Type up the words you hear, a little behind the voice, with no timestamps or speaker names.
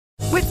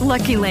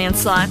Lucky Land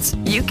Slots,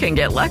 you can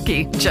get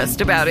lucky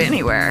just about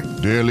anywhere.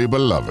 Dearly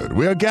beloved,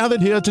 we are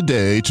gathered here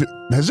today to...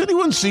 Has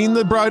anyone seen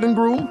the bride and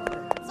groom?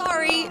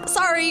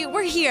 Sorry,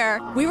 we're here.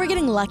 We were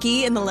getting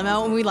lucky in the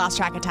limo and we lost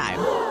track of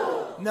time.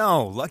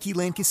 No, Lucky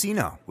Land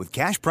Casino, with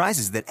cash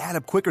prizes that add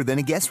up quicker than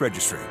a guest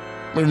registry.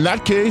 In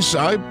that case,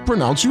 I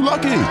pronounce you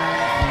lucky.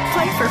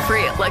 Play for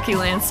free at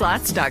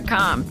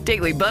LuckyLandSlots.com.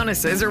 Daily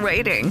bonuses are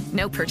waiting.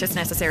 No purchase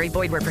necessary.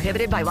 Void where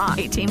prohibited by law.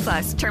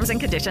 18+. Terms and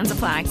conditions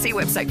apply. See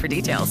website for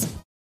details.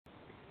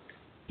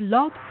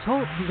 Blog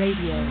Talk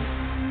Radio.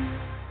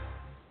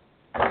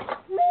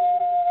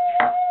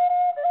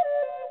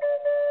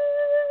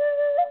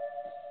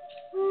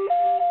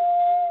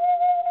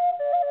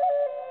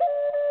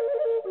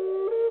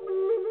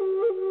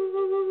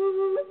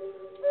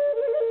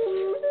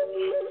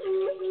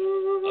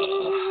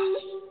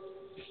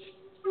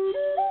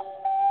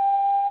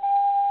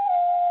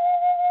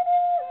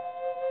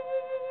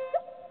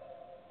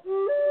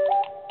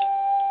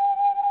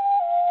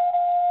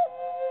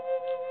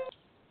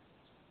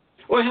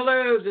 Well,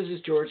 hello, this is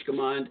George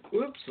Gamond.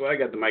 Oops, well, I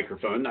got the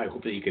microphone. I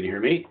hope that you can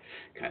hear me.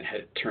 Kind of had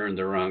it turned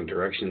the wrong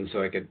direction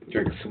so I could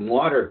drink some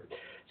water.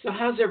 So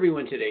how's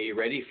everyone today? You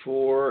ready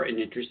for an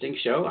interesting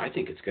show? I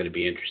think it's going to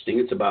be interesting.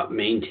 It's about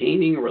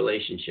maintaining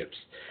relationships.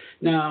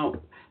 Now,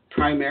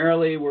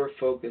 primarily we're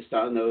focused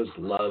on those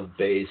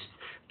love-based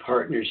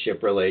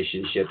partnership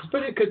relationships,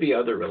 but it could be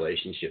other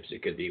relationships.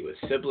 It could be with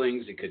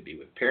siblings. It could be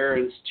with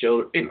parents,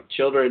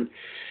 children.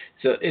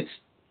 So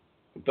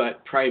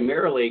but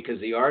primarily, because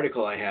the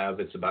article I have,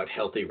 it's about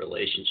healthy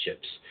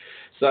relationships.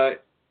 So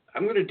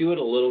I'm going to do it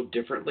a little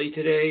differently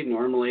today.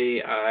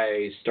 Normally,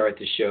 I start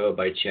the show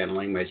by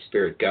channeling my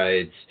spirit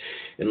guides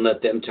and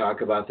let them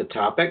talk about the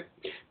topic.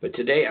 But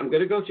today, I'm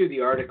going to go through the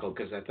article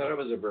because I thought it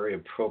was a very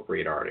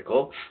appropriate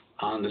article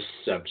on the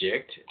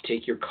subject.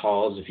 Take your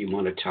calls if you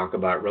want to talk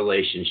about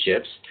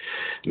relationships,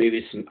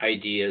 maybe some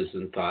ideas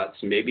and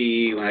thoughts.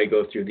 Maybe when I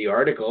go through the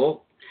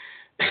article,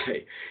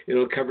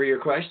 it'll cover your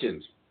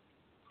questions.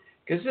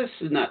 Because this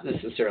is not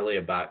necessarily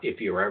about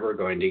if you're ever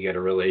going to get a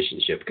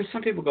relationship. Because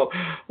some people go,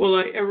 will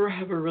I ever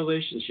have a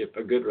relationship,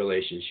 a good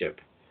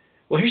relationship?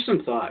 Well, here's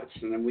some thoughts.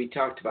 And then we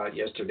talked about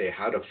yesterday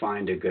how to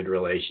find a good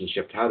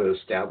relationship, how to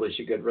establish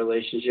a good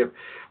relationship,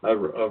 a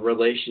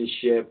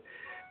relationship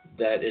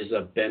that is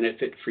a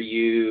benefit for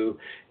you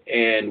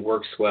and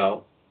works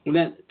well. And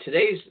then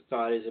today's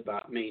thought is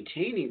about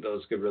maintaining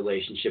those good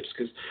relationships,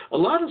 because a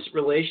lot of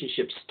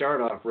relationships start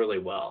off really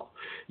well.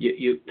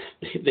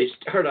 They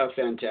start off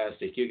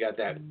fantastic. You got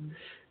that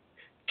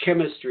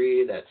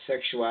chemistry, that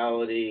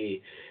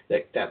sexuality,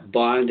 that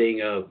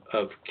bonding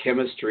of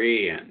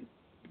chemistry and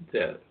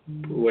the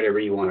whatever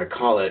you want to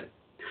call it.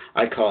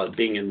 I call it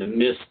being in the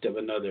midst of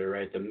another,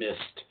 right? The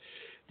mist.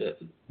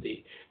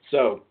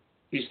 So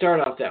you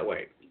start off that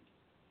way.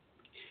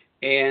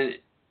 And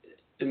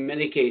in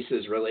many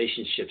cases,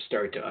 relationships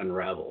start to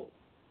unravel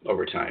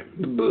over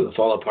time,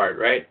 fall apart,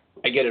 right?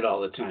 I get it all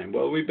the time.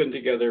 Well, we've been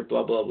together,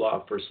 blah, blah,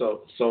 blah, for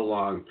so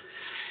long.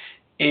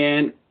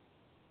 And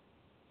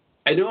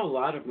I know a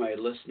lot of my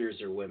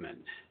listeners are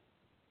women.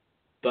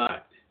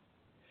 But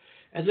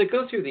as I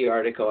go through the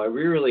article, I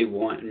really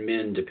want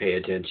men to pay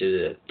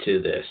attention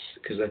to this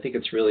because I think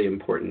it's really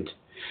important.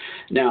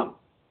 Now,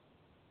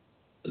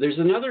 there's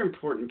another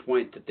important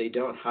point that they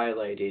don't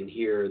highlight in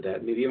here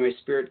that maybe my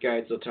spirit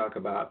guides will talk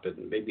about, but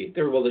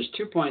there's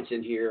 2 points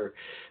in here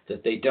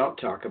that they don't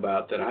talk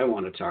about that I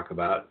want to talk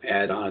about,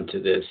 add on to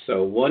this.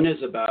 So one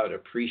is about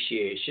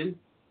appreciation,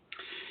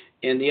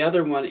 and the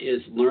other one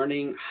is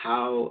learning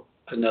how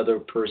another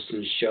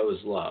person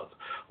shows love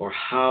or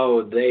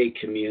how they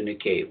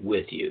communicate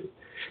with you,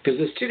 because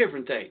there's 2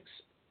 different things.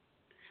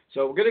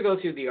 So we're going to go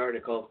through the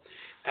article.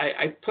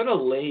 I put a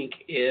link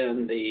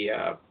in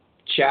the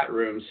chat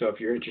room, so if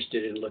you're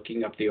interested in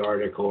looking up the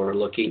article or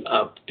looking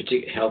up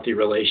healthy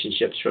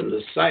relationships from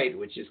the site,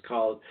 which is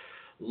called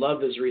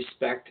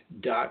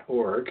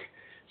loveisrespect.org.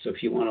 So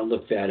if you want to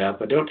look that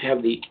up, I don't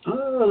have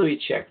let me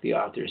check the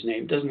author's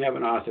name. It doesn't have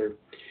an author.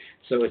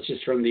 So it's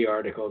just from the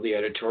article, the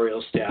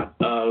editorial staff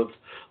of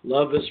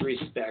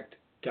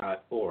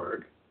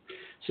loveisrespect.org.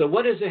 So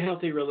what is a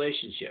healthy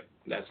relationship?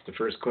 That's the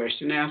first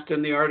question asked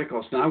in the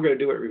article. So now I'm going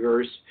to do it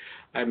reverse.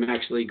 I'm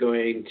actually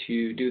going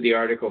to do the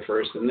article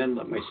first and then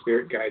let my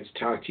spirit guides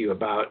talk to you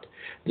about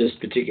this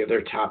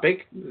particular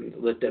topic.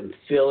 Let them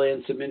fill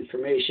in some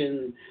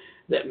information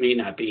that may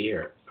not be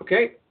here.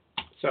 Okay?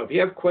 So if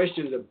you have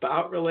questions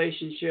about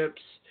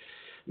relationships,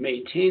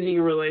 maintaining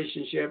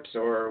relationships,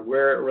 or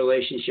where a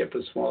relationship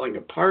is falling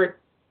apart,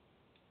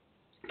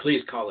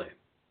 please call in.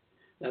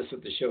 That's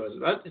what the show is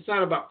about. It's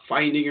not about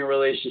finding a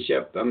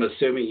relationship. I'm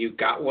assuming you've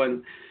got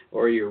one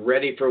or you're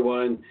ready for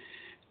one.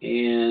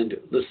 And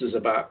this is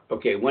about,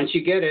 okay, once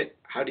you get it,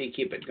 how do you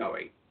keep it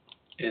going?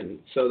 And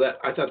so that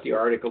I thought the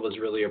article was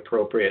really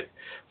appropriate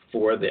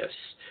for this.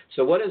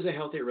 So what is a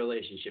healthy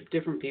relationship?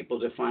 Different people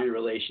define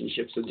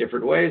relationships in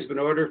different ways, but in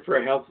order for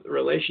a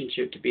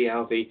relationship to be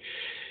healthy,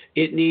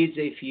 it needs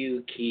a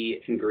few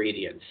key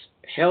ingredients.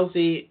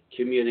 Healthy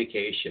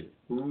communication.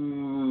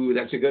 Ooh,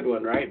 that's a good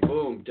one, right?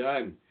 Boom,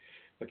 done.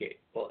 Okay,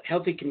 well,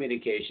 healthy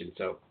communication.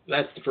 So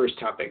that's the first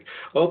topic.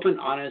 Open,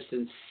 honest,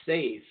 and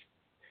safe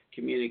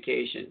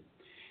communication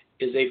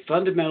is a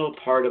fundamental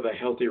part of a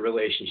healthy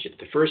relationship.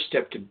 The first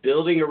step to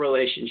building a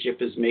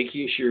relationship is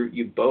making sure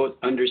you both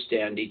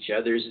understand each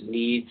other's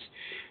needs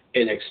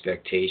and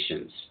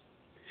expectations.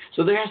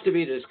 So there has to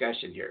be a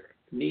discussion here,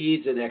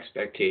 needs and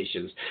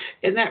expectations.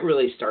 And that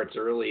really starts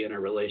early in a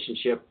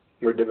relationship.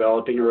 We're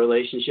developing a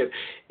relationship.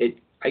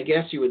 I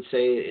guess you would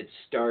say it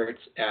starts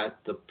at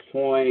the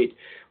point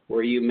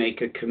where you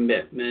make a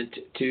commitment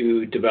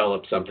to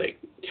develop something.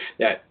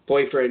 That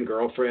boyfriend,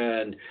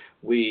 girlfriend,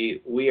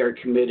 we are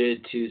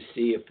committed to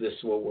see if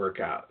this will work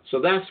out.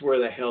 So that's where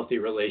the healthy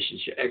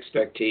relationship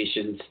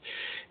expectations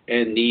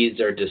and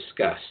needs are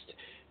discussed.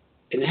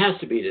 And it has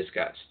to be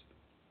discussed.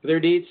 There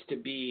needs to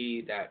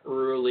be that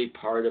early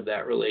part of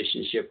that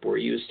relationship where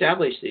you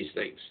establish these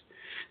things.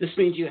 This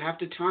means you have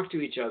to talk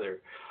to each other.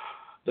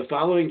 The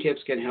following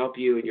tips can help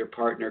you and your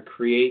partner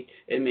create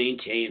and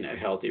maintain a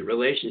healthy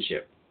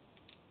relationship.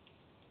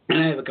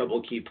 And I have a couple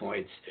of key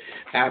points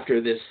after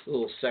this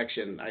little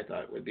section I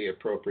thought would be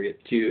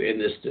appropriate to in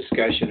this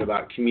discussion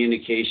about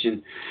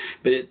communication,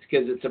 but it's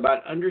because it's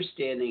about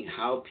understanding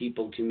how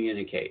people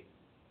communicate.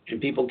 And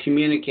people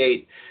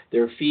communicate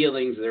their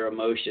feelings, their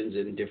emotions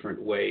in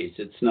different ways.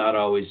 It's not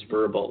always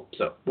verbal.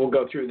 So we'll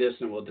go through this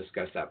and we'll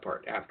discuss that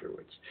part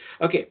afterwards.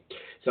 Okay,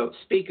 so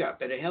speak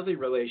up. In a healthy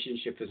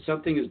relationship, if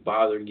something is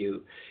bothering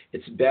you,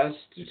 it's best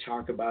to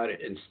talk about it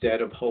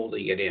instead of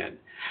holding it in.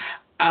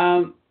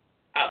 I'm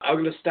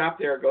going to stop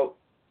there, go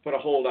put a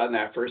hold on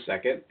that for a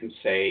second and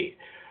say,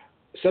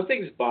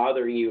 something's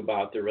bothering you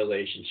about the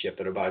relationship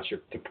and about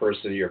the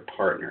person, your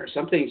partner.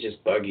 Something's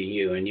just bugging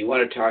you and you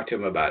want to talk to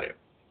him about it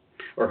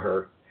or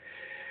her.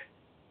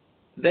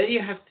 Then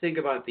you have to think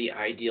about the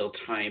ideal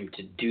time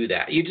to do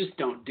that. You just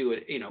don't do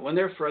it. When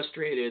they're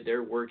frustrated,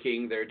 they're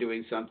working, they're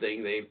doing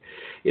something,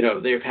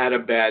 they've had a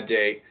bad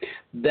day.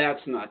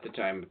 That's not the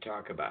time to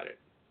talk about it.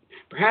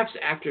 Perhaps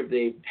after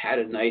they've had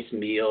a nice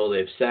meal,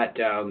 they've sat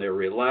down, they're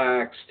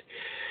relaxed,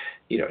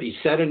 you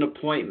set an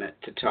appointment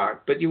to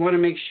talk, but you want to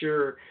make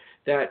sure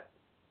that,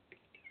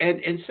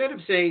 and instead of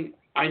saying,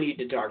 I need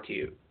to talk to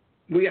you,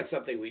 we got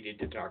something we need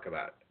to talk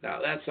about. Now,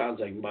 that sounds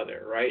like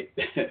mother, right?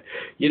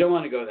 You don't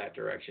want to go that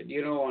direction.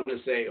 You don't want to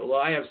say, well,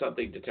 I have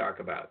something to talk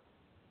about.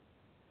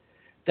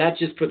 That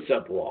just puts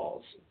up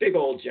walls, big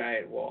old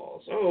giant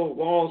walls. Oh,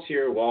 walls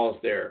here, walls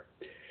there.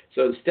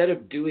 So instead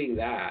of doing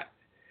that,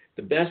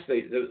 the best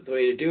thing, the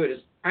way to do it is,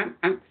 I'm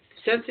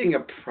sensing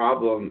a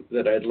problem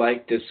that I'd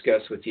like to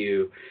discuss with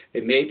you,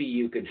 and maybe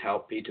you can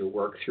help me to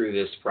work through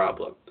this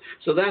problem.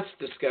 So that's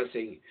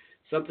discussing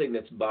something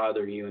that's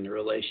bothering you in the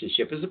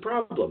relationship is a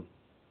problem.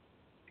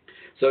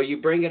 So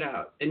you bring it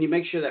out, and you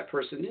make sure that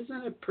person is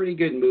in a pretty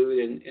good mood,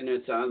 and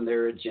it's on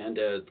their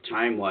agenda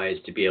time-wise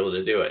to be able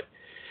to do it.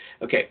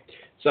 Okay,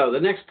 so the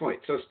next point.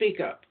 So speak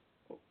up,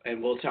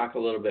 and we'll talk a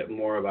little bit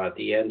more about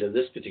the end of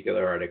this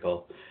particular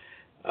article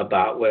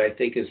about what I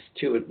think is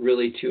two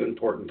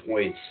important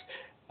points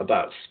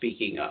about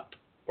speaking up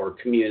or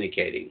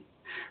communicating.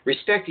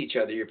 Respect each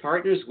other. Your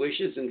partner's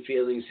wishes and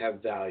feelings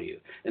have value,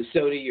 and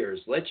so do yours.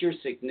 Let your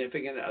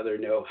significant other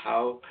know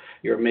how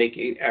you're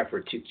making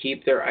effort to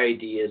keep their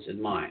ideas in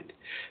mind.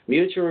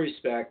 Mutual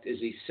respect is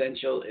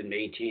essential in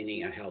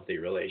maintaining a healthy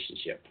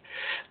relationship.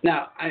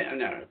 Now, I don't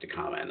have to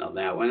comment on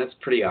that one. It's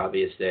pretty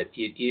obvious that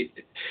that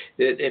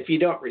if you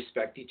don't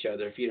respect each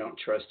other, if you don't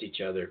trust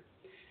each other,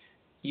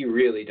 you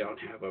really don't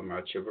have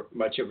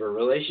much of a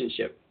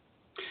relationship.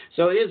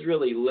 So it is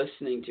really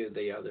listening to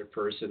the other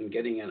person,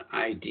 getting an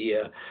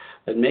idea,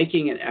 and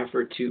making an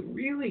effort to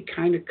really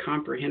kind of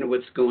comprehend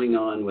what's going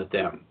on with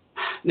them.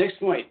 Next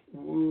point,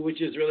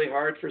 which is really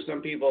hard for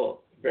some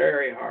people,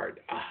 very hard,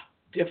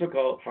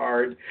 difficult,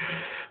 hard,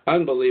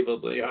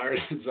 unbelievably hard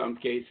in some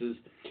cases.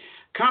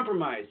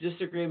 Compromise.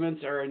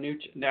 Disagreements are a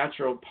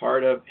natural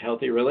part of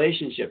healthy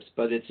relationships,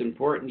 but it's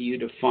important to you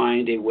to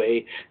find a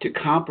way to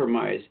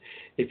compromise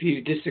if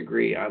you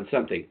disagree on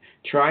something.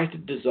 Try to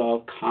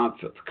dissolve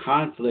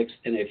conflicts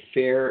in a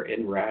fair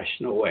and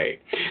rational way.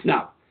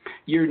 Now,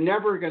 you're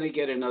never going to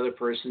get another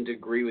person to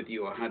agree with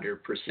you 100%.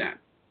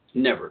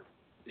 Never.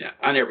 Yeah,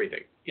 on everything.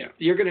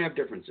 You're going to have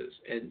differences,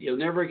 and you'll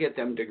never get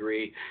them to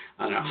agree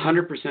on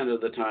 100%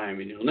 of the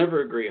time, and you'll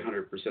never agree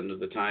 100% of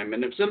the time.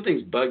 And if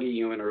something's bugging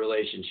you in a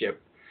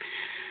relationship,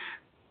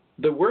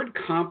 the word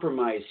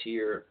compromise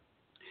here,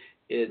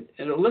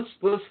 let's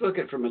look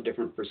at it from a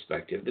different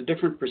perspective. The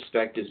different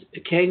perspectives,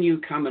 can you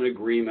come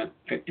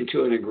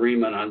into an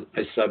agreement on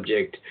a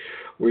subject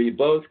where you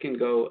both can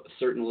go a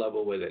certain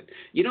level with it?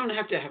 You don't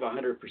have to have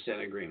 100%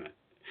 agreement,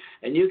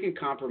 and you can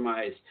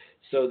compromise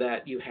so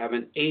that you have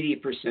an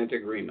 80%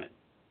 agreement.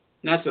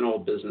 And that's an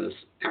old business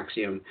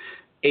axiom,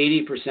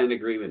 80%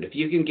 agreement. If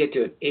you can get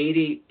to an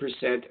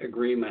 80%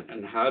 agreement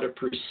on how to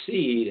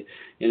proceed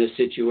in a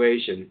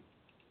situation,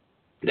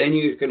 then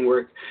you can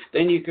work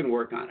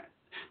on it.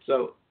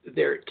 So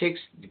there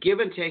takes give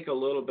and take a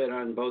little bit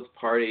on both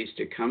parties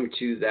to come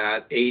to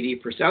that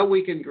 80%.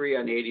 We can agree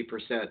on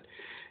 80%,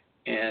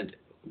 and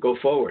go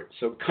forward.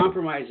 So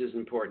compromise is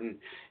important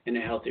in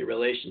a healthy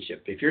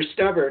relationship. If you're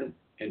stubborn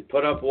and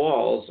put up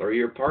walls, or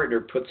your partner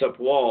puts up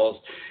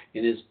walls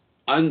and is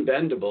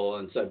unbendable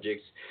on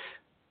subjects,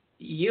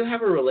 you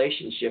have a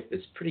relationship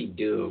that's pretty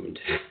doomed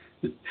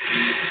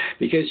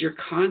because your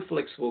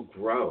conflicts will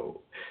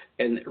grow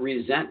and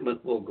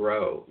resentment will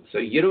grow. So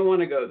you don't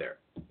want to go there.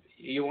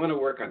 You want to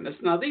work on this.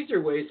 Now, these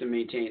are ways to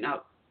maintain.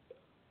 Now,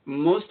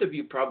 most of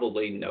you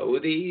probably know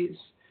these,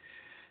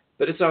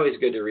 but it's always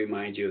good to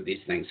remind you of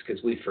these things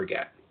because we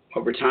forget.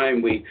 Over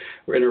time,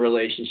 we're in a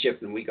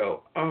relationship and we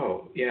go,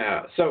 oh,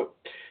 yeah. So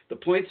the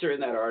points are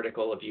in that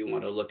article if you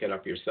want to look it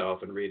up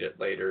yourself and read it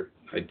later.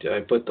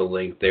 I put the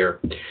link there.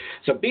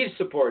 So be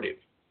supportive.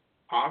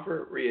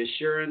 Offer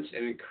reassurance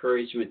and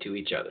encouragement to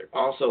each other.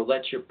 Also,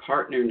 let your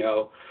partner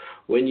know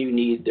when you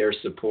need their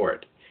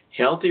support.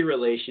 Healthy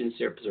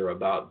relationships are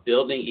about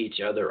building each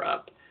other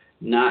up,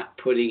 not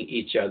putting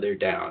each other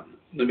down.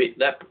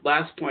 That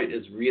last point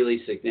is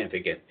really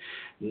significant.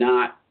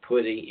 Not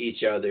putting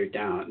each other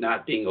down,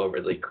 not being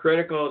overly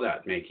critical,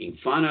 not making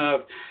fun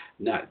of,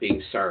 not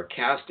being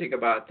sarcastic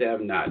about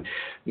them, not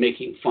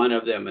making fun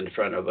of them in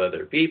front of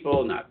other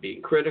people, not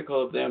being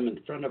critical of them in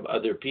front of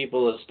other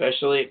people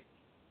especially.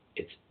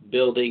 It's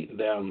building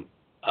them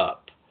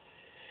up.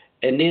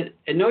 And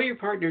know your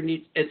partner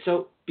needs, and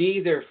so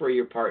be there for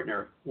your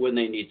partner when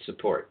they need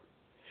support,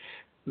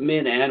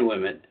 men and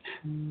women.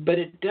 But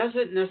it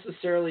doesn't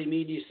necessarily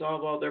mean you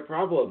solve all their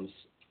problems.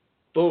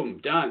 Boom,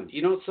 done.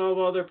 You don't solve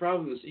all their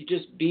problems. You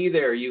just be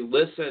there. You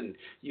listen.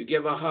 You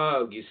give a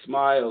hug. You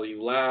smile.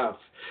 You laugh.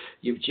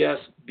 You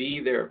just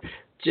be there.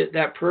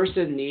 That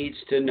person needs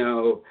to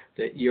know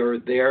that you're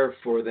there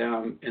for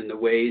them in the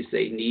ways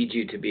they need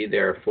you to be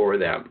there for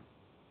them.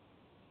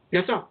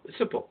 That's all. It's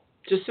simple.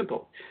 Just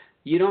simple.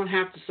 You don't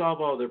have to solve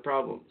all their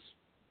problems.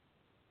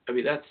 I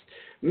mean,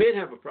 men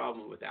have a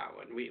problem with that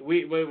one. We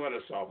want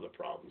to solve the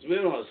problems. We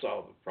don't want to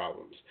solve the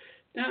problems.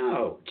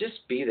 No,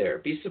 just be there.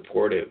 Be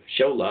supportive.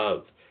 Show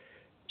love.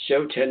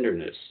 Show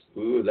tenderness.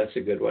 Ooh, that's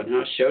a good one,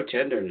 huh? Show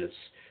tenderness.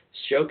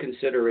 Show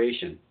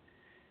consideration.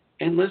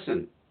 And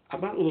listen, how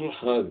about a little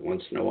hug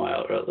once in a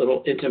while, or a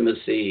little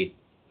intimacy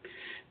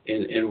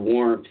and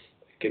warmth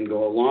can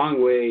go a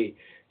long way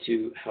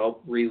to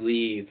help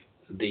relieve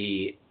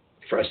the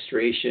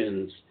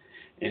frustrations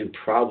and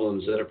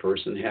problems that a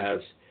person has.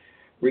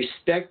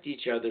 Respect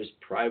each other's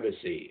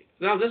privacy.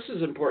 Now, this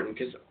is important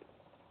because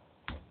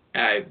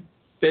I've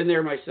been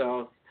there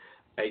myself.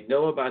 I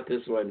know about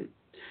this one,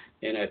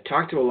 and I've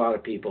talked to a lot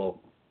of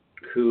people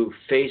who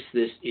face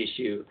this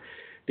issue.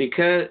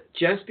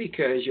 Just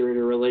because you're in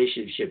a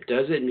relationship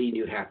doesn't mean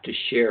you have to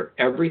share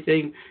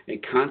everything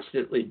and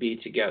constantly be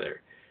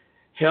together.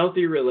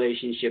 Healthy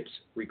relationships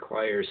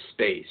require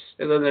space.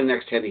 And then the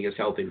next heading is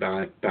healthy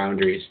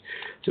boundaries.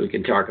 So we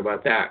can talk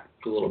about that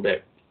a little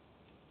bit.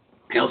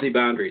 Healthy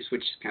boundaries,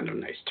 which is kind of a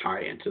nice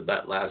tie into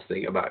that last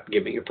thing about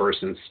giving a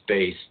person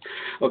space.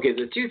 Okay,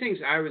 the two things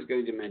I was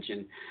going to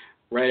mention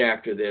right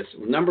after this.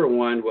 Number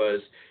one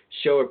was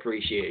show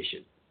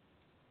appreciation.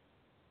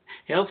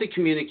 Healthy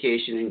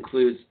communication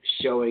includes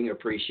showing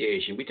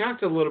appreciation. We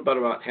talked a little bit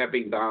about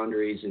having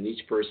boundaries and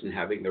each person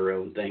having their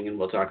own thing, and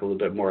we'll talk a little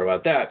bit more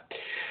about that.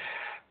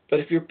 But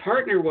if your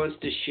partner wants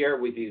to share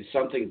with you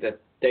something that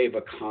they've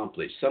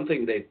accomplished,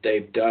 something that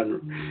they've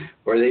done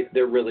or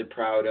they're really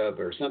proud of,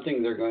 or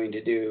something they're going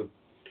to do,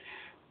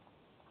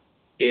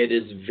 it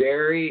is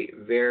very,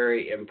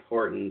 very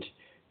important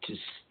to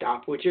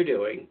stop what you're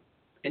doing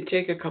and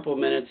take a couple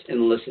minutes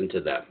and listen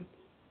to them.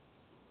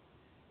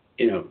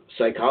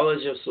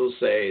 Psychologists will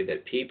say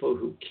that people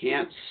who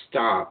can't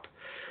stop,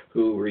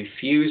 who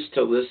refuse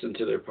to listen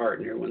to their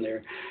partner when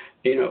they're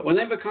when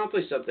they've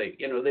accomplished something,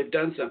 they've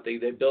done something,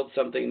 they built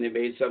something, they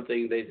made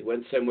something, they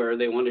went somewhere,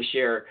 they want to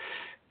share.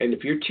 And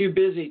if you're too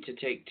busy to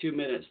take 2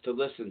 minutes to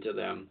listen to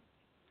them,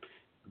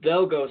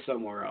 they'll go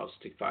somewhere else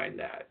to find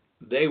that.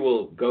 They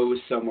will go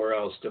somewhere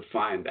else to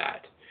find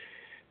that.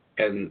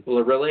 And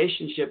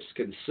relationships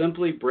can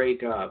simply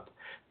break up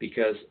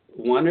because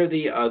one or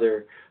the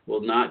other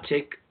will not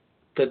take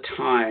the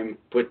time,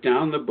 put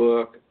down the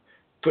book,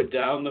 put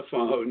down the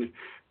phone,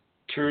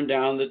 turn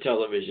down the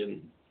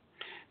television,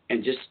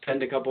 and just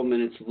spend a couple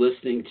minutes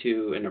listening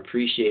to and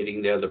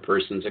appreciating the other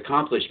person's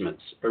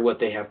accomplishments or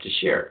what they have to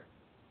share.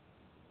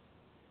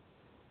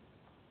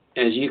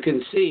 As you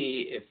can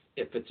see,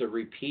 if it's a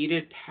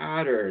repeated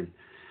pattern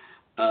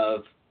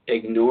of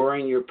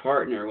ignoring your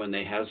partner when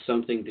they have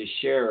something to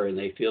share and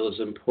they feel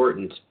is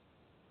important,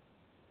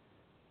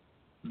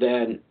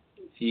 then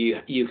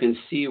you can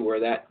see where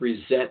that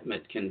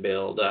resentment can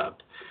build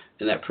up,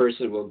 and that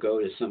person will go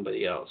to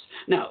somebody else.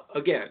 Now,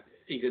 again,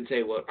 you can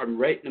say, well, I'm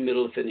right in the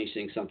middle of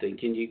finishing something.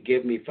 Can you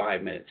give me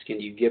 5 minutes?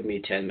 Can you give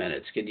me 10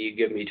 minutes? Can you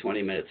give me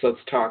 20 minutes? Let's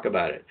talk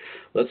about it.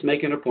 Let's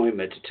make an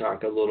appointment to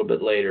talk a little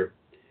bit later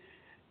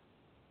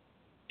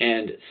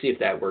and see if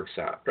that works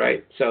out,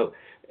 right? So,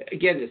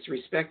 again, it's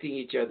respecting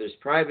each other's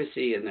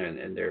privacy and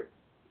their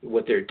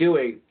what they're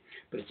doing,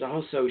 but it's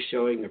also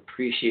showing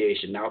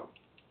appreciation. Now,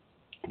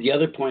 the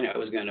other point I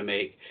was going to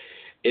make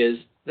is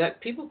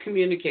that people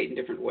communicate in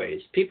different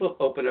ways. People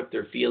open up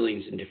their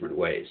feelings in different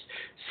ways.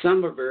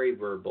 Some are very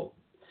verbal.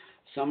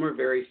 Some are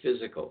very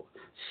physical.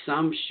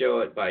 Some show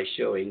it by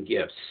showing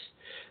gifts,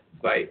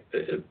 by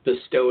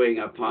bestowing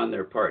upon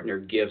their partner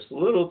gifts,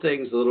 little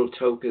things, little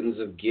tokens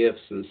of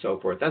gifts and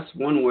so forth. That's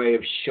one way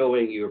of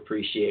showing your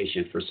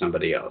appreciation for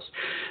somebody else.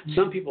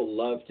 Some people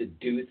love to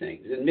do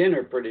things, and men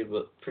are pretty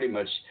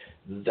much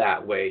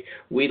that way.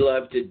 We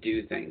love to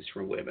do things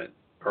for women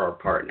or our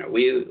partner.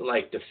 We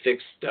like to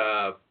fix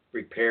stuff,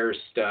 repair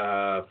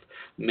stuff,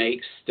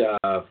 make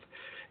stuff,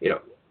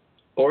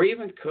 or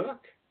even cook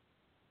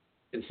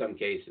in some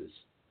cases.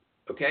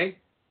 Okay?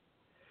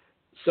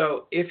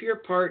 So if your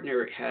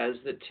partner has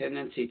the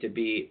tendency to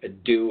be a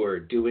doer,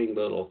 doing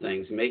little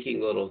things,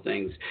 making little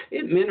things,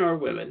 men or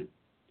women,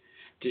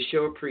 to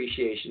show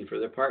appreciation for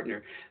their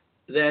partner,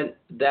 then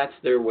that's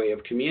their way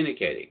of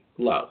communicating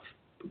love,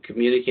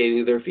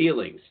 communicating their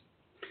feelings.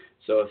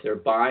 So if they're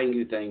buying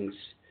you things,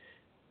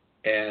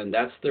 and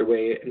that's their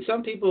way. And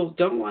some people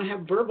don't want to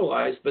have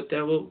verbalized, but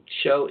they will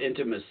show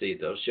intimacy.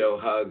 They'll show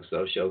hugs.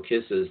 They'll show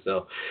kisses.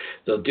 They'll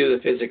do the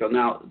physical.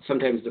 Now,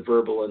 sometimes the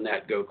verbal and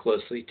that go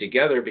closely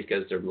together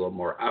because they're a little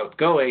more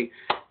outgoing.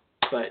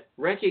 But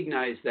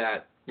recognize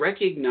that.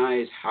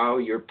 Recognize how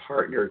your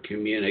partner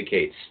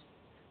communicates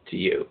to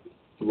you.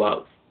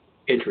 Love,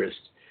 interest,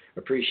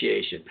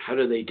 appreciation. How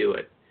do they do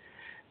it?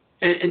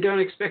 And don't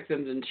expect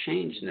them to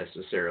change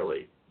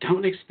necessarily.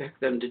 Don't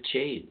expect them to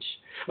change.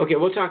 Okay,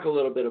 we'll talk a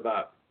little bit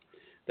about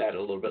that a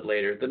little bit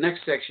later. The next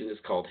section is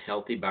called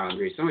Healthy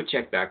Boundaries. I'm going to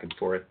check back and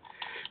forth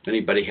if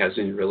anybody has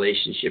any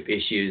relationship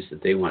issues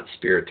that they want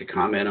Spirit to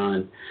comment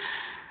on.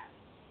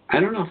 I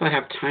don't know if I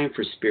have time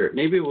for Spirit.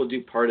 Maybe we'll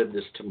do part of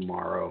this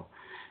tomorrow,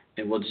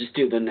 and we'll just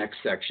do the next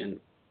section,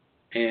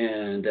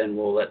 and then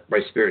we'll let my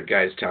Spirit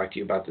guides talk to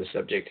you about the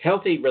subject.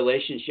 Healthy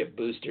relationship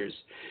boosters.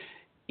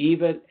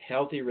 Even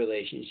healthy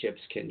relationships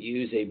can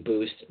use a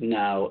boost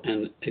now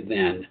and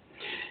then.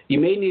 You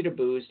may need a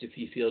boost if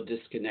you feel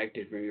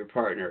disconnected from your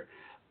partner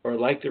or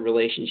like the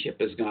relationship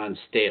has gone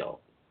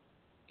stale.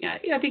 Yeah,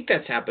 I think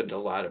that's happened to a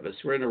lot of us.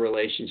 We're in a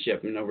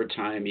relationship, and over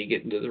time you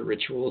get into the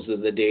rituals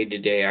of the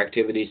day-to-day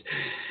activities,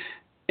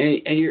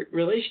 and your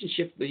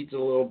relationship needs a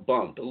little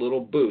bump, a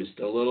little boost,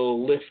 a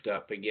little lift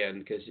up again,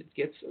 because it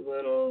gets a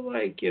little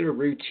like in a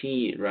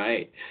routine,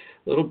 right?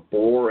 A little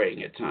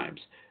boring at times.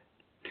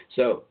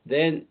 So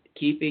then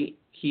keep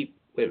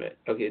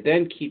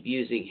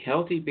using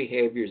healthy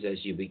behaviors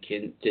as you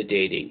begin to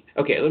dating.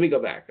 Okay, let me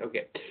go back.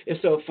 Okay,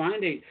 so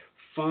find a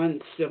fun,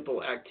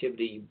 simple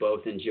activity you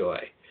both enjoy,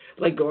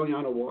 like going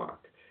on a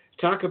walk.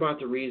 Talk about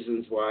the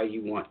reasons why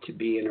you want to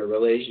be in a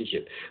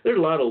relationship. There are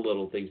a lot of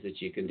little things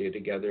that you can do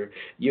together.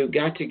 You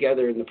got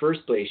together in the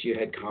first place. You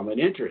had common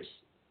interests.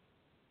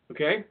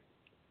 Okay?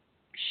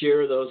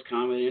 Share those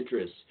common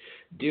interests.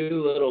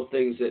 Do little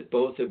things that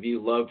both of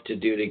you love to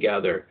do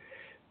together.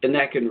 And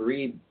that can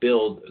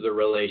rebuild the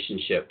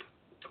relationship,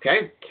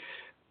 okay?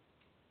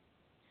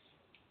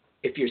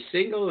 If you're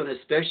single, and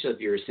especially if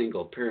you're a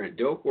single parent,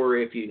 don't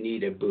worry if you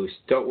need a boost.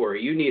 Don't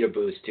worry, you need a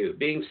boost too.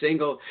 Being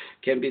single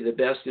can be the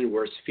best and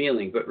worst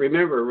feeling. But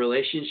remember,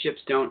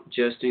 relationships don't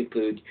just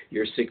include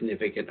your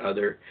significant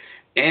other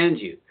and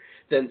you.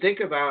 Then think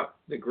about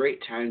the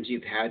great times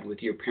you've had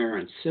with your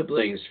parents,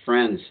 siblings,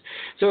 friends.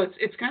 So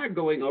it's kind of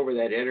going over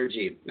that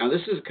energy. Now,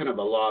 this is kind of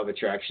a law of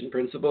attraction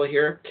principle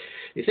here.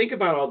 You think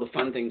about all the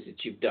fun things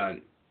that you've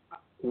done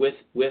with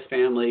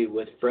family,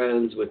 with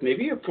friends, with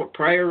maybe a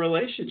prior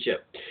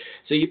relationship.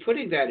 So you're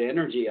putting that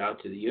energy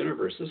out to the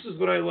universe. This is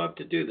what I love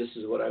to do. This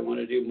is what I want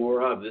to do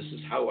more of. This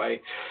is how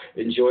I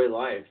enjoy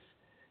life.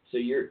 So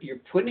you're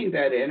putting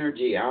that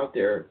energy out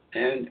there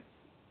and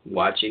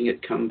watching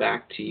it come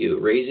back to you,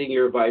 raising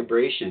your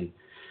vibration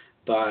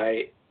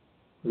by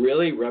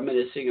really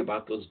reminiscing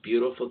about those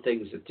beautiful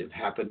things that have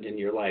happened in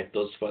your life,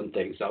 those fun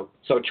things. So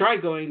try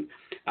going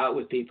out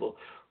with people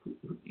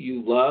who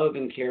you love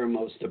and care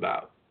most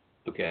about.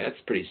 Okay,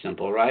 that's pretty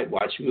simple, right?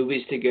 Watch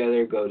movies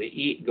together, go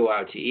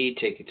out to eat,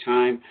 take a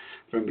time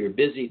from your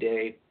busy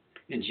day,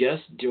 and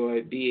just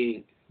enjoy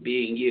being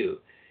you.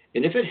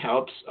 And if it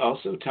helps,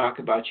 also talk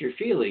about your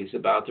feelings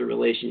about the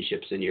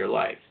relationships in your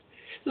life.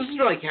 This is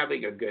like have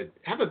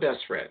a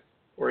best friend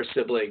or a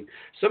sibling,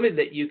 somebody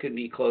that you can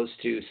be close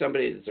to,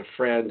 somebody that's a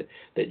friend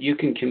that you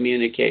can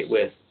communicate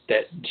with,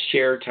 that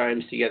share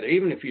times together,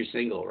 even if you're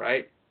single,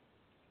 right?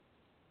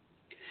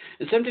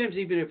 And sometimes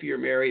even if you're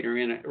married or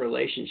in a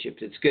relationship,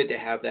 it's good to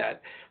have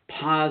that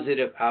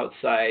positive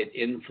outside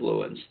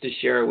influence to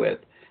share with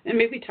and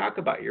maybe talk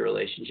about your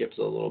relationships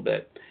a little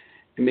bit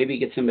and maybe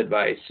get some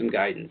advice, some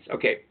guidance.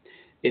 Okay.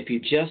 If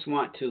you just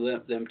want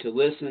them to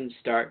listen,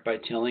 start by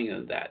telling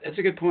them that. That's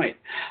a good point.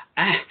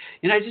 I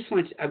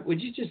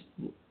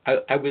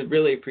would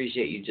really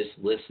appreciate you just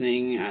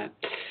listening. I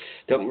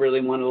don't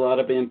really want a lot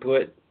of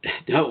input.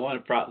 Don't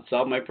want to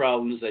solve my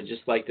problems. I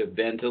just like to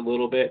vent a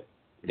little bit.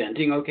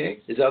 Venting okay?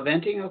 Is that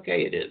venting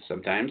okay? It is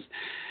sometimes,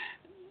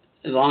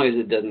 as long as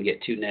it doesn't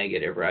get too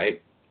negative, right?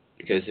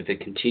 Because if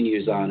it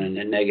continues on in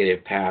a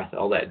negative path,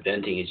 all that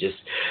venting is just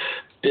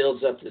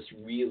builds up this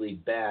really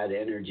bad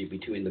energy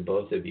between the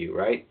both of you,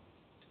 right?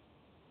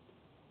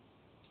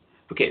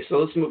 Okay, so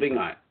let's moving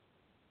on.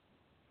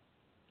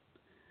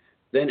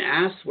 Then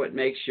ask what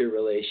makes your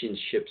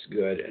relationships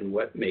good and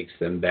what makes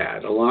them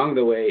bad. Along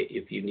the way,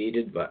 if you need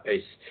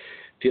advice,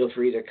 feel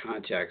free to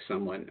contact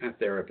someone, a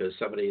therapist,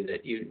 somebody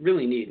that you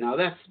really need. Now,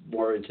 that's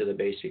more into the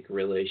basic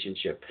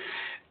relationship.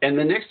 And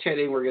the next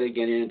heading we're going to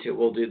get into,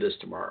 we'll do this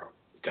tomorrow.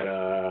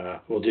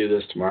 We'll do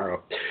this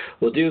tomorrow.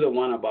 We'll do the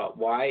one about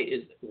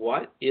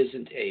what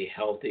isn't a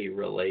healthy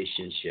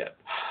relationship.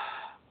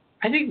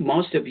 I think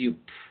most of you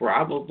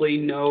probably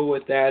know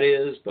what that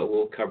is, but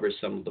we'll cover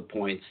some of the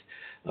points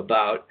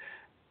about.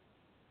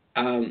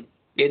 And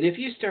if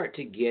you start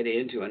to get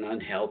into an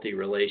unhealthy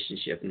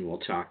relationship, and we'll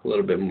talk a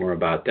little bit more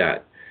about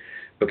that,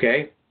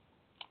 okay?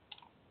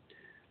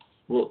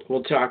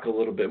 We'll talk a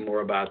little bit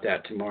more about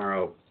that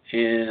tomorrow.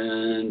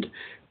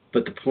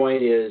 But the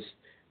point is,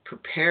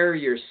 prepare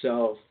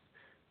yourself,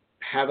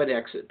 have an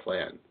exit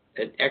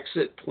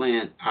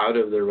plan out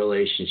of the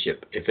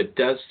relationship. If it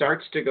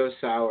starts to go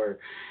sour,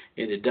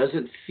 and it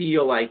doesn't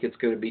feel like it's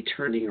going to be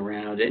turning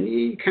around, and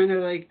you kind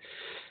of like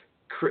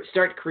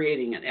start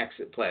creating an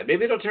exit plan.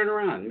 Maybe it'll turn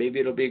around. Maybe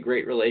it'll be a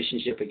great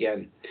relationship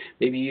again.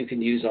 Maybe you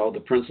can use all the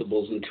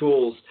principles and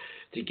tools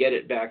to get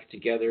it back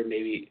together.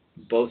 Maybe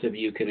both of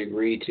you can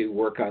agree to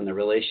work on the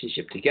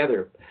relationship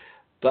together.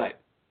 But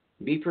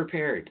be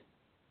prepared.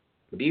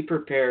 Be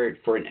prepared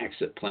for an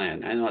exit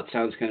plan. I know it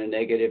sounds kind of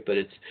negative, but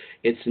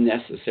it's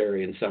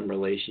necessary in some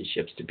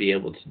relationships to be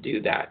able to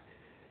do that.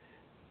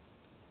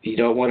 You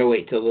don't want to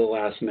wait till the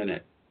last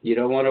minute. You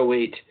don't want to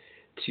wait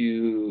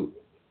to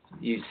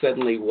you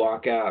suddenly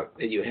walk out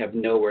and you have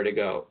nowhere to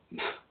go.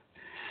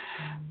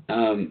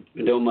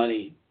 No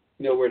money,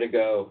 nowhere to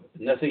go,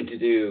 nothing to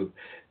do,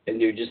 and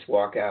you just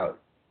walk out.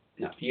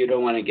 No, you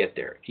don't want to get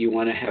there. You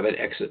want to have an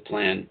exit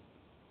plan.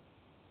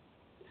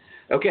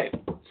 Okay,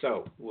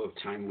 so what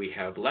time we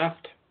have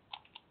left?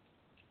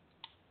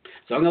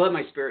 So I'm going to let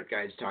my spirit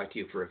guides talk to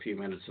you for a few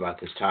minutes about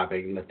this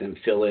topic and let them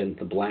fill in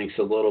the blanks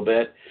a little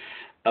bit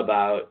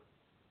about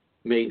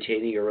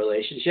maintaining a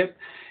relationship.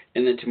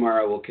 And then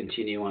tomorrow we'll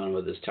continue on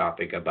with this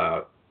topic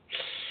about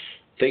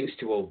things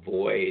to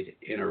avoid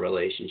in a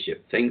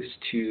relationship, things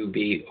to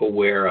be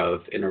aware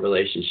of in a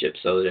relationship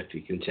so that if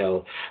you can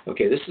tell,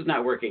 okay, this is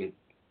not working,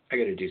 I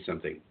got to do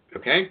something,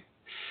 okay?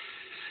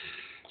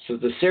 So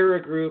the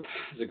Sarah group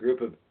is a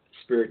group of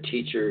spirit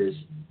teachers,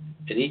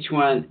 and each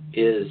one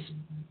is,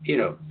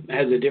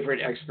 has a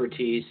different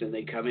expertise, and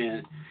they come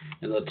in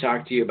and they'll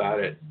talk to you about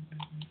it,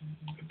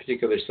 a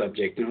particular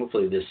subject, and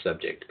hopefully this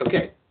subject.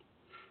 Okay,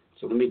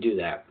 so let me do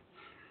that.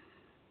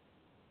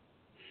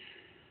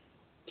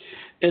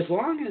 As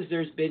long as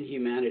there's been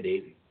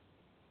humanity,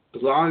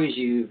 as long as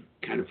you've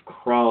kind of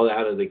crawled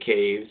out of the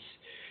caves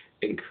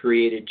and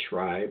created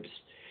tribes,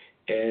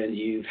 and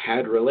you've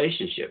had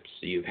relationships,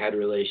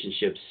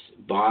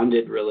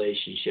 bonded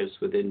relationships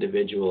with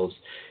individuals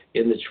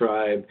in the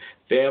tribe,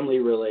 family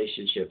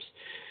relationships.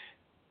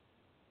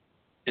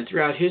 And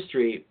throughout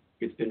history,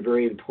 it's been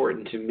very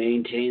important to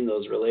maintain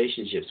those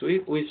relationships.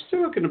 We've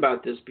spoken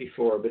about this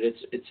before, but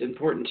it's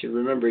important to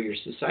remember your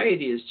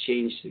society has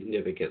changed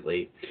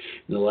significantly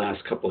in the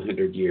last couple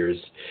hundred years.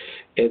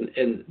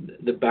 And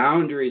the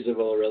boundaries of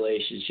a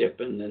relationship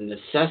and the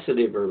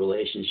necessity of a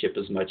relationship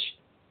is much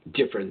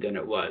different than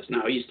it was.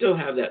 Now, you still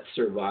have that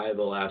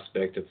survival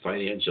aspect of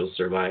financial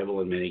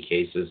survival in many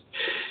cases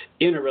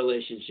in a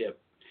relationship,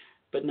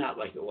 but not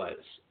like it was,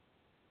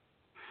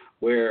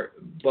 where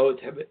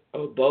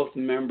both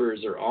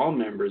members or all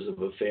members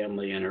of a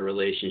family in a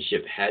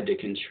relationship had to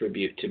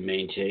contribute to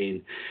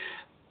maintain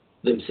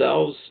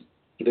themselves,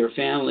 their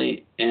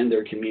family, and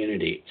their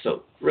community.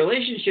 So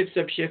relationships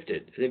have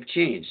shifted. They've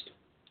changed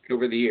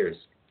over the years.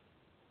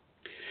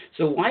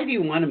 So why do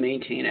you want to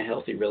maintain a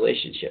healthy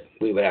relationship?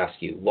 We would ask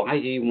you, why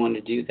do you want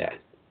to do that?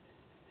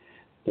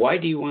 Why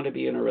do you want to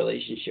be in a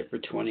relationship for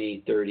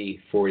 20, 30,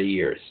 40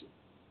 years?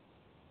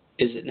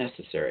 Is it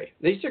necessary?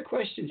 These are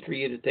questions for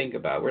you to think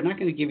about. We're not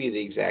going to give you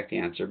the exact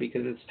answer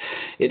because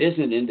it is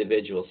an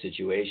individual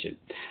situation.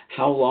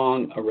 How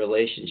long a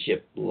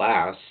relationship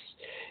lasts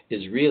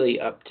is really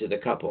up to the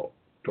couple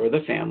or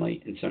the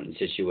family in certain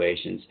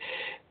situations.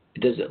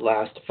 Does it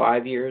last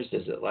 5 years?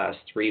 Does it last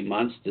 3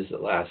 months? Does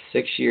it last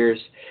 6 years?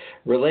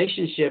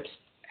 Relationships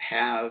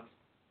have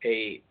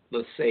a,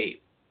 let's say,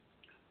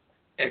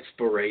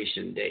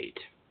 expiration date.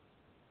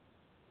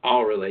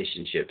 All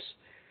relationships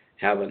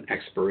have an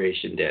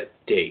expiration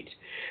date.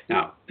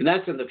 Now, and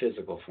that's in the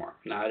physical form,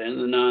 not in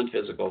the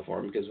non-physical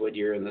form, because when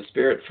you're in the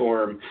spirit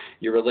form,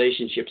 your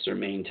relationships are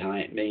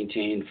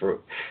maintained for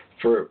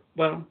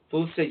well,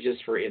 let's say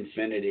just for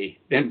infinity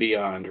and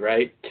beyond,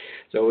 right?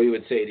 So we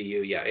would say to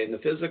you, yeah, in the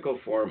physical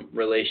form,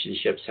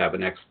 relationships have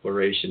an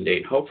expiration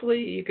date. Hopefully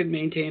you can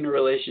maintain a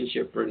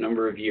relationship for a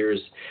number of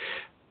years,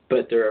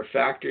 but there are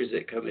factors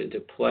that come into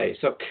play.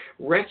 So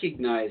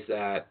recognize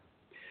that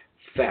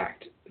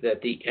fact,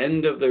 that the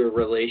end of the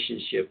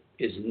relationship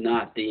is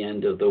not the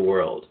end of the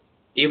world.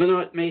 Even though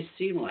it may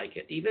seem like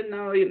it, even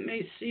though it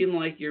may seem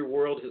like your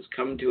world has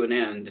come to an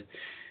end,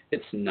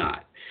 it's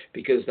not,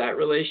 because that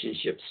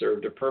relationship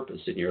served a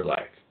purpose in your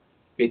life.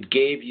 It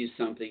gave you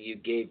something. You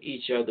gave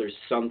each other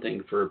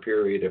something for a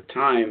period of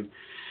time.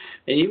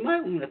 And you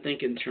might want to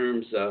think in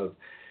terms of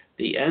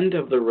the end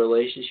of the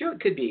relationship.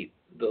 It could be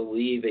the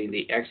leaving,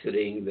 the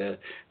exiting, the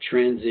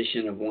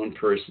transition of one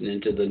person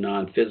into the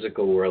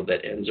non-physical world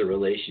that ends a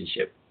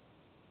relationship.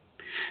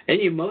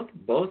 And you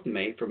both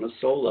may, from a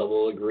soul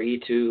level,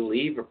 agree to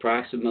leave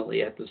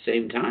approximately at the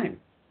same time.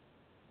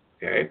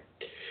 Okay?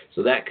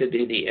 So that could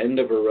be the end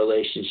of a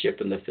relationship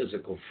in the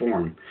physical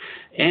form.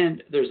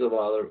 And there's a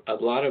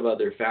lot of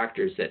other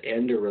factors that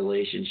end a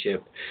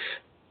relationship,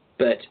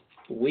 but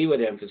we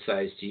would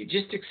emphasize to you,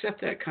 just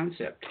accept that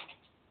concept.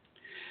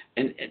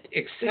 And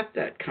accept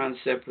that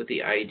concept with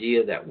the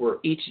idea that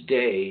each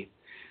day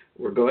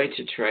we're going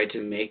to try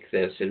to make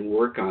this and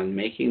work on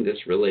making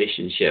this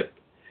relationship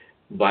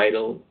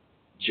vital,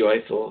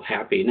 joyful,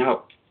 happy.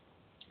 Now,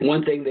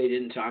 one thing they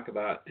didn't talk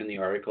about in the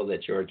article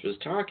that George was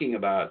talking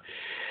about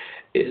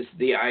is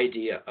the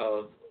idea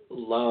of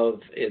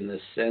love in the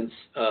sense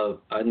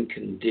of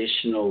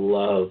unconditional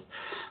love.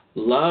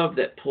 Love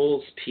that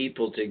pulls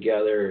people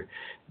together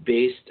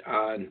based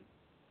on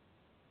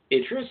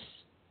interests,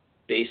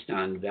 based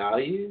on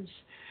values,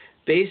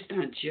 based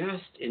on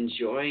just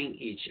enjoying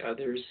each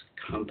other's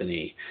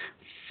company,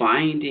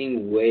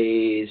 finding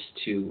ways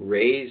to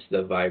raise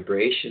the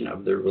vibration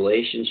of the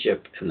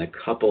relationship and the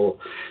couple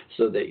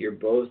so that you're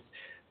both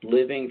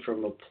living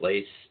from a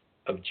place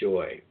of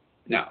joy.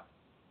 Now,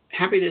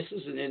 happiness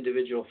is an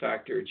individual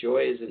factor.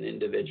 Joy is an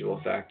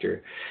individual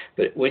factor.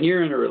 But when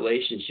you're in a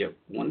relationship,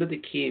 one of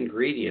the key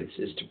ingredients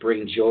is to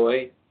bring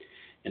joy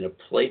and a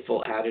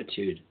playful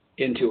attitude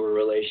into a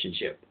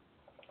relationship.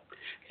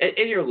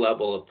 And your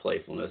level of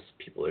playfulness,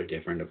 people are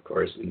different, of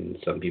course, and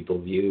some people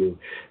view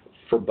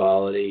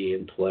frivolity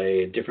and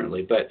play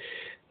differently. But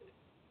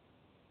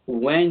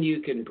when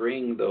you can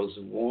bring those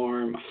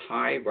warm,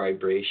 high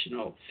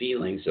vibrational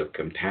feelings of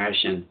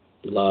compassion,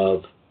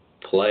 love,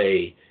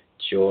 play,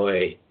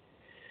 joy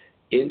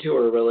into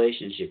a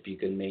relationship, you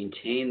can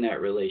maintain that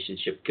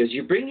relationship because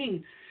you're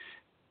bringing,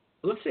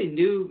 let's say,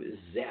 new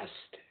zest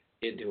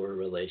into a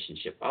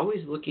relationship,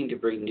 always looking to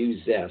bring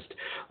new zest,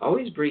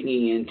 always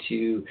bringing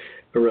into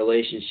a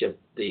relationship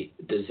the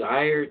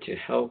desire to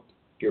help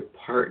your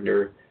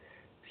partner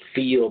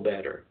feel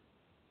better.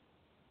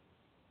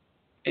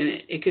 And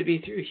it could be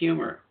through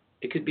humor.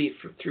 It could be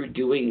through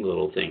doing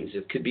little things.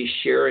 It could be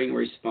sharing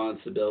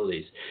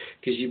responsibilities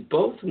because you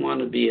both want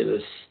to be in a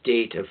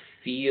state of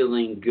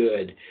feeling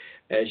good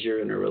as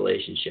you're in a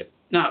relationship.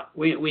 Now,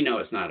 we know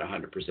it's not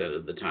 100%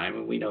 of the time,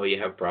 and we know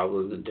you have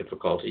problems and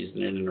difficulties,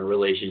 and in a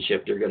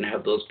relationship, you're going to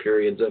have those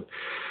periods of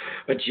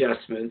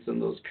adjustments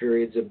and those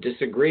periods of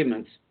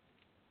disagreements.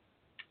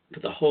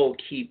 But the whole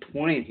key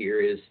point here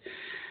is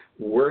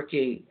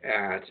working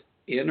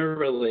in a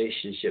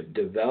relationship,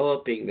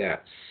 developing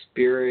that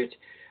spirit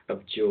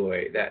of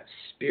joy, that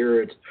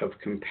spirit of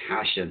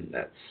compassion,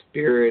 that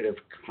spirit of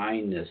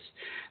kindness,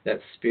 that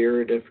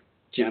spirit of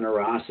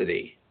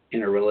generosity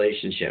in a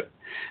relationship.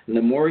 And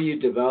the more you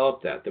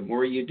develop that, the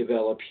more you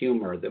develop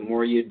humor, the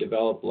more you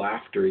develop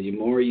laughter, the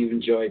more you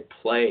enjoy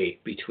play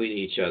between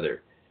each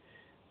other,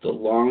 the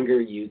longer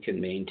you can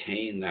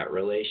maintain that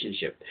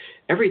relationship.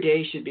 Every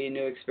day should be a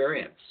new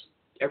experience.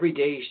 Every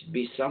day should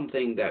be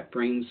something that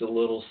brings a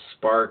little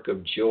spark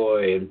of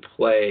joy and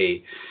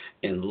play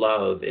and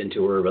love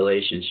into a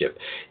relationship.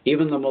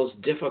 Even the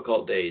most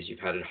difficult days, you've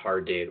had a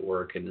hard day at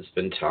work and it's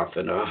been tough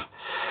and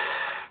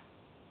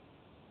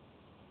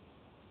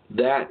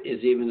that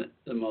is even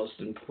the most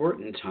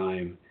important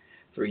time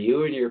for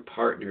you and your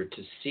partner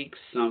to seek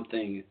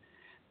something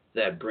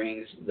that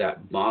brings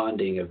that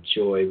bonding of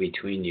joy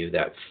between you,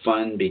 that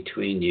fun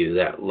between you,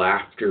 that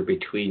laughter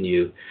between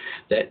you,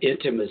 that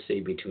intimacy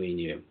between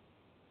you.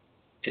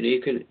 And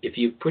you can, if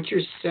you put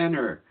your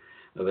center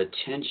of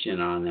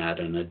attention on that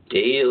on a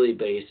daily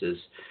basis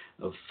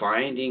of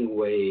finding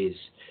ways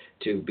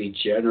to be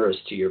generous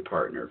to your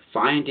partner,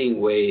 finding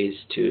ways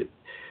to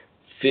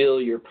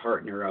fill your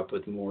partner up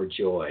with more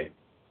joy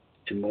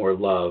and more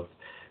love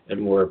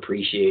and more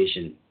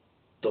appreciation,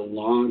 the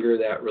longer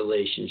that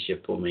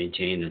relationship will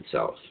maintain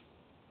itself.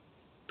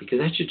 Because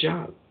that's your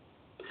job.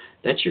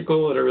 That's your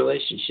goal in a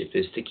relationship,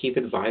 is to keep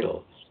it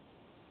vital,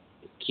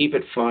 keep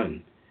it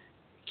fun,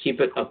 keep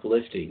it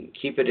uplifting,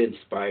 keep it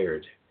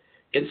inspired.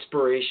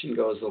 Inspiration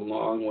goes a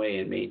long way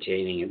in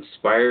maintaining,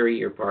 inspiring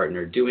your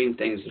partner, doing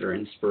things that are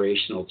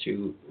inspirational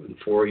to and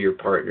for your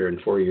partner and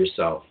for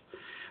yourself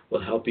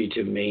will help you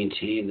to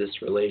maintain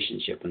this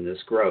relationship and this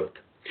growth.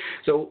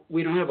 So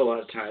we don't have a lot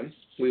of time.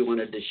 We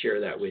wanted to share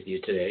that with you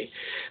today.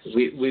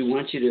 We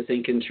want you to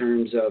think in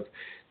terms of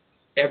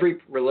every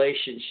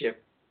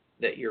relationship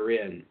that you're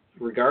in,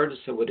 regardless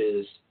of what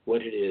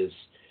it is,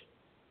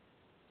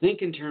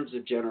 think in terms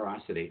of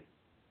generosity.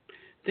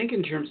 Think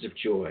in terms of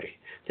joy.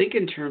 Think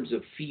in terms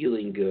of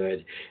feeling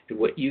good and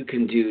what you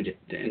can do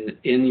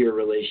in your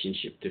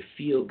relationship to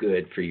feel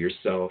good for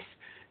yourself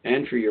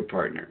and for your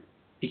partner.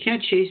 You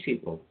can't chase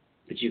people,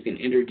 but you can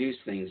introduce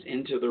things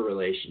into the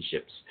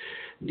relationships,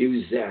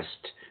 new zest,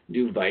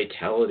 new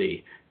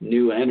vitality,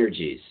 new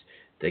energies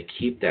that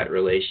keep that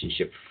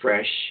relationship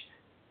fresh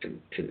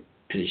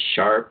and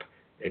sharp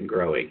and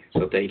growing.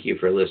 So thank you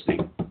for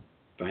listening.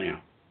 Bye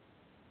now.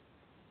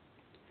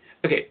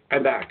 Okay,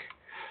 I'm back.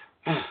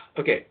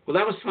 Okay, well,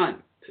 that was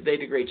fun. They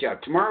did a great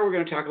job. Tomorrow we're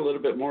going to talk a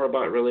little bit more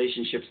about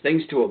relationships,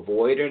 things to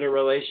avoid in a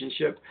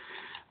relationship.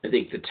 I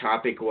think the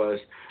topic was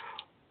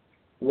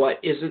what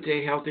isn't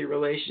a healthy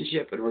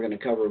relationship, and we're going to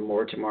cover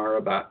more tomorrow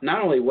about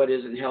not only what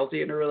isn't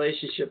healthy in a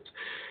relationship,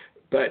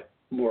 but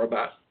more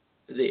about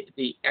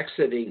the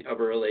exiting of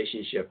a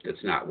relationship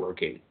that's not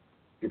working.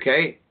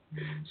 Okay?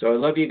 So I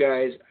love you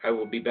guys. I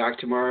will be back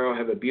tomorrow.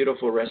 Have a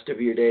beautiful rest of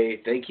your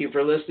day. Thank you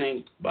for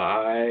listening.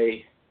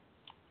 Bye.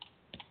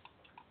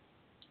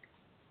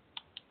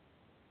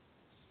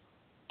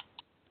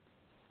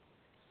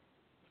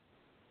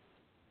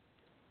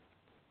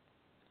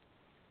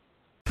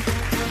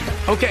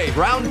 Okay,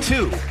 round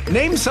two.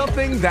 Name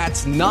something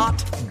that's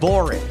not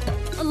boring.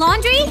 A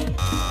laundry?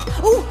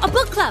 Ooh, a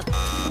book club.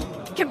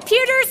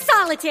 Computer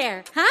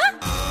solitaire, huh?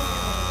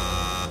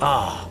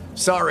 Ah,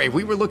 sorry,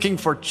 we were looking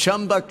for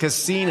Chumba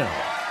Casino.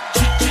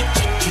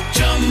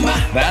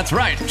 That's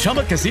right,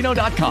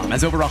 ChumbaCasino.com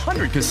has over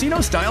 100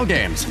 casino-style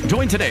games.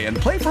 Join today and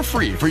play for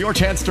free for your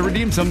chance to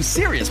redeem some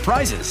serious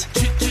prizes.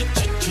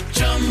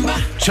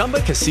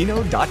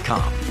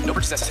 ChumbaCasino.com. No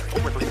purchase necessary.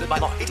 Void where prohibited by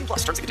law. 18+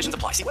 terms and conditions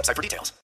apply. See website for details.